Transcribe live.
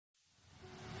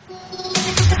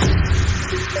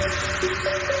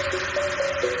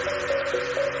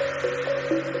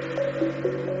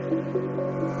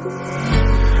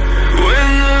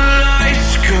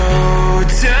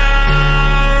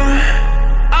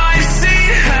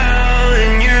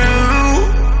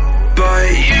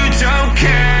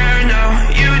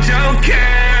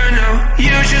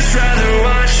Just rather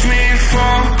watch me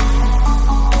fall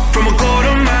from a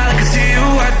quarter mile. I can see you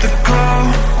at the call.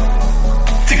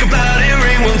 Think about it,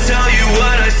 ring won't tell you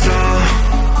what I saw.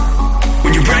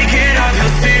 When you break it off,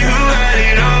 you'll see who had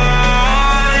it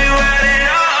all. You had it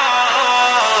all.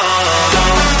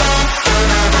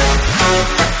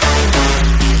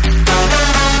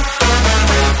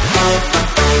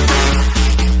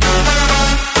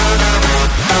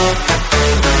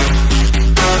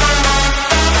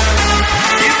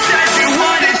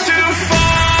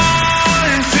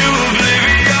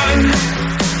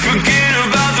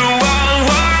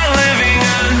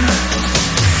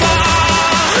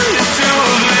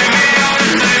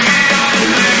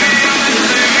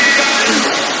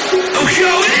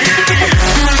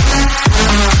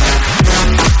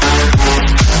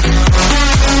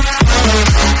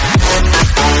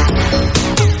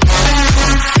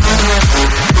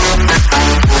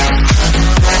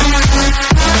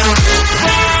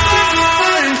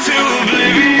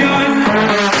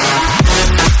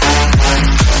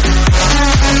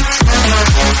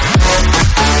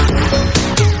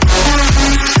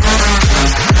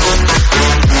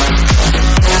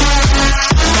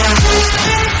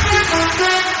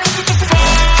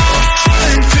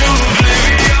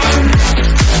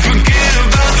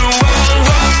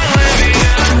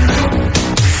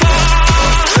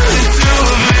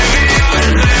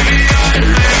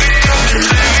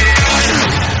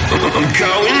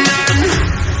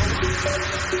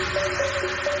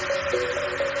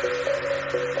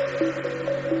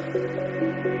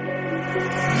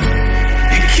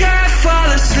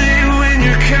 Fall asleep when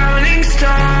you're counting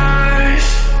stars.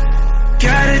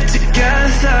 Got it together.